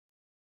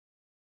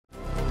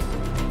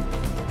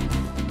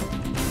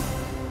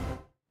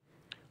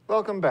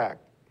Welcome back.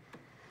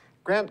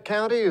 Grant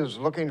County is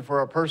looking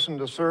for a person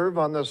to serve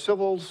on the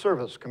Civil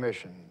Service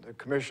Commission. The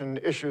commission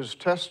issues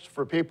tests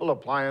for people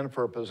applying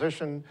for a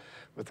position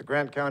with the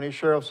Grant County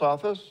Sheriff's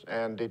Office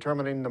and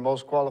determining the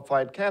most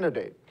qualified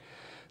candidate.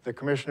 The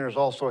commissioners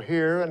also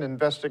hear and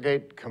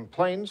investigate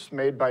complaints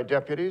made by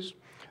deputies.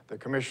 The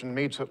commission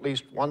meets at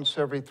least once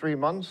every 3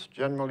 months,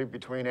 generally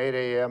between 8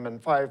 a.m.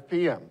 and 5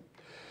 p.m.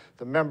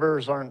 The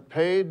members aren't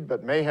paid,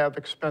 but may have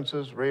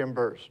expenses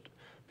reimbursed.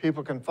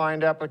 People can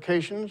find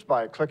applications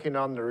by clicking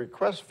on the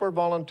Request for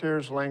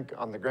Volunteers link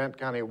on the Grant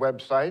County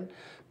website,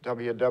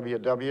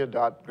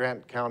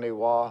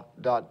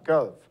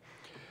 www.grantcountywa.gov.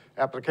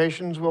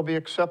 Applications will be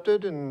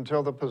accepted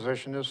until the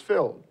position is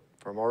filled.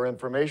 For more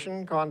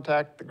information,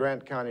 contact the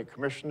Grant County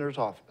Commissioner's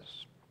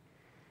Office.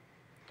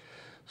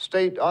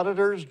 State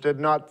auditors did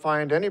not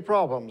find any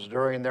problems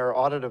during their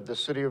audit of the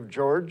City of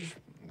George.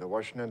 The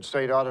Washington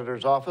State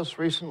Auditor's Office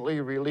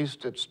recently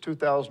released its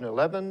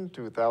 2011,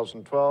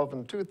 2012,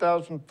 and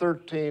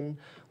 2013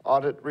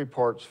 audit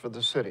reports for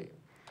the city.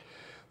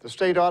 The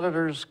state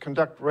auditors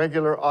conduct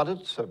regular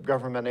audits of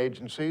government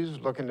agencies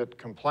looking at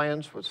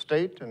compliance with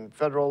state and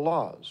federal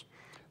laws.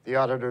 The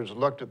auditors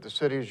looked at the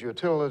city's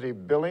utility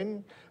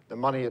billing, the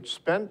money it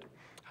spent,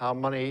 how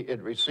money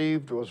it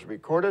received was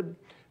recorded,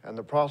 and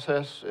the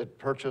process it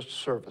purchased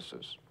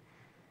services.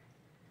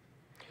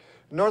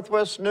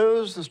 Northwest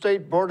News, the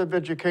State Board of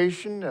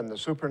Education and the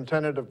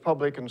Superintendent of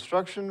Public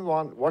Instruction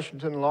want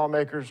Washington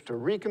lawmakers to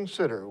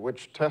reconsider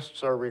which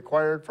tests are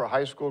required for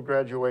high school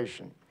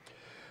graduation.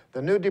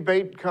 The new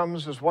debate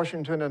comes as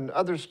Washington and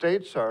other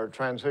states are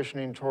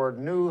transitioning toward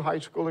new high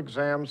school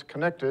exams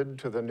connected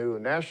to the new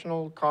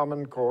National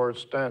Common Core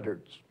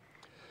standards.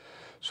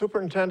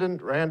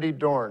 Superintendent Randy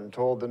Dorn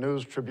told the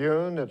News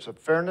Tribune it's a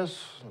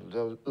fairness,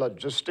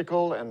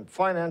 logistical, and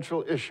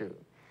financial issue.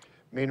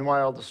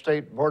 Meanwhile, the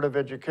State Board of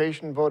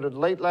Education voted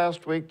late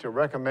last week to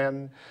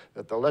recommend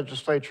that the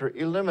legislature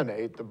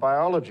eliminate the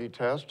biology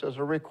test as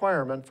a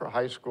requirement for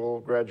high school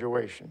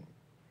graduation.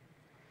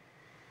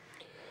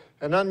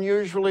 An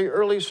unusually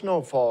early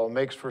snowfall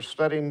makes for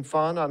sledding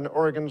fun on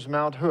Oregon's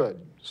Mount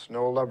Hood.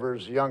 Snow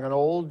lovers young and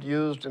old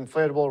used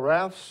inflatable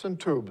rafts and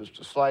tubes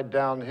to slide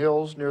down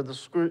hills near the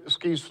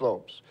ski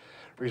slopes.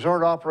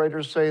 Resort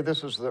operators say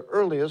this is the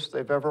earliest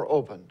they've ever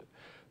opened.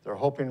 They're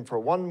hoping for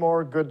one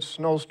more good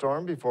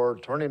snowstorm before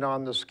turning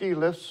on the ski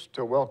lifts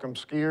to welcome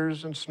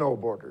skiers and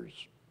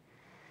snowboarders.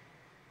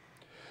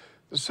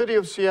 The city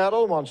of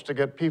Seattle wants to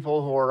get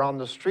people who are on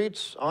the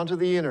streets onto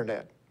the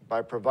internet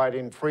by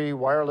providing free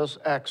wireless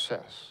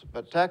access,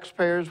 but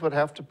taxpayers would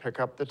have to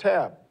pick up the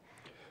tab.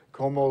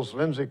 Como's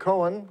Lindsay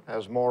Cohen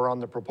has more on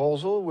the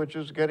proposal, which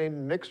is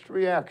getting mixed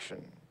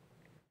reaction.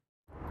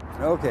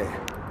 Okay.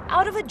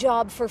 Out of a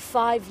job for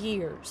 5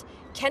 years,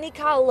 Kenny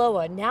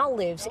Kaaloa now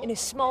lives in a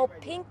small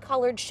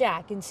pink-colored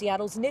shack in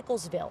Seattle's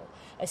Nicholsville,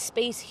 a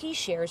space he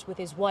shares with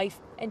his wife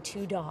and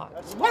 2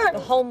 dogs. The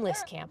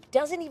homeless camp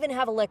doesn't even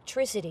have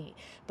electricity,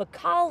 but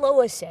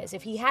Kaaloa says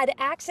if he had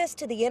access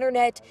to the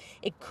internet,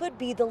 it could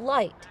be the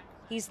light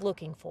he's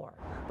looking for.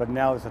 But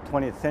now it's the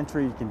 20th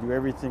century. You can do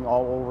everything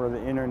all over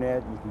the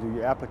internet. You can do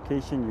your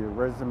application, your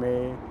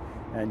resume,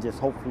 and just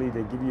hopefully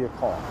they give you a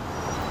call.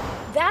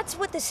 That's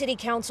what the City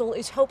Council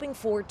is hoping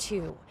for,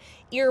 too,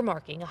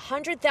 earmarking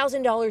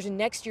 $100,000 in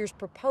next year's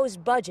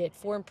proposed budget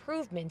for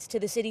improvements to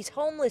the city's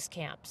homeless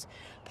camps.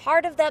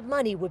 Part of that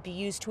money would be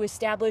used to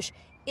establish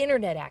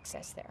internet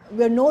access there.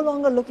 We're no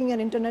longer looking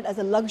at internet as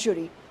a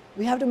luxury.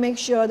 We have to make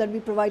sure that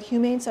we provide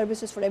humane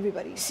services for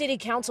everybody. City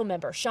Council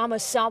member Shama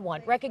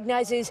Sawant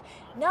recognizes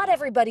not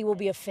everybody will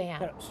be a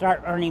fan.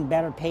 Start earning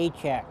better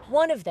paychecks.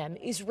 One of them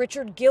is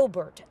Richard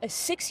Gilbert, a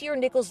 6-year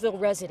Nicholsville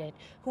resident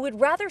who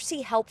would rather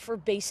see help for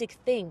basic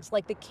things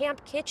like the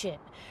camp kitchen.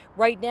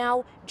 Right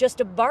now,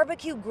 just a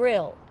barbecue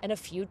grill and a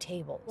few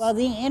tables. Well,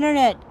 the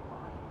internet,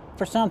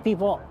 for some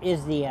people,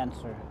 is the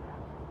answer.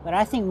 But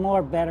I think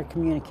more better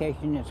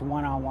communication is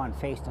one-on-one,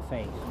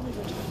 face-to-face.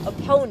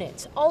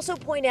 Opponents also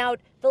point out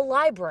the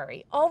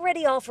library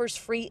already offers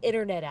free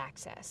internet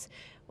access.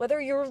 Whether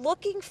you're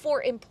looking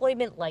for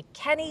employment like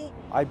Kenny,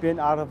 I've been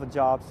out of a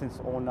job since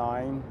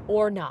 '09.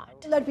 or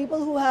not. That people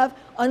who have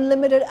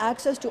unlimited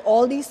access to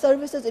all these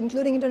services,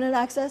 including internet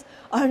access,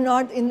 are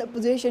not in the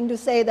position to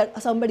say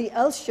that somebody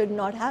else should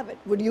not have it.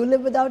 Would you live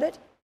without it?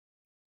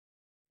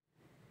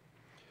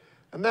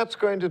 And that's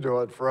going to do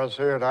it for us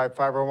here at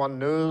iFIBER 1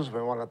 News.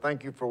 We want to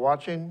thank you for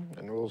watching,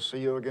 and we'll see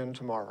you again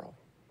tomorrow.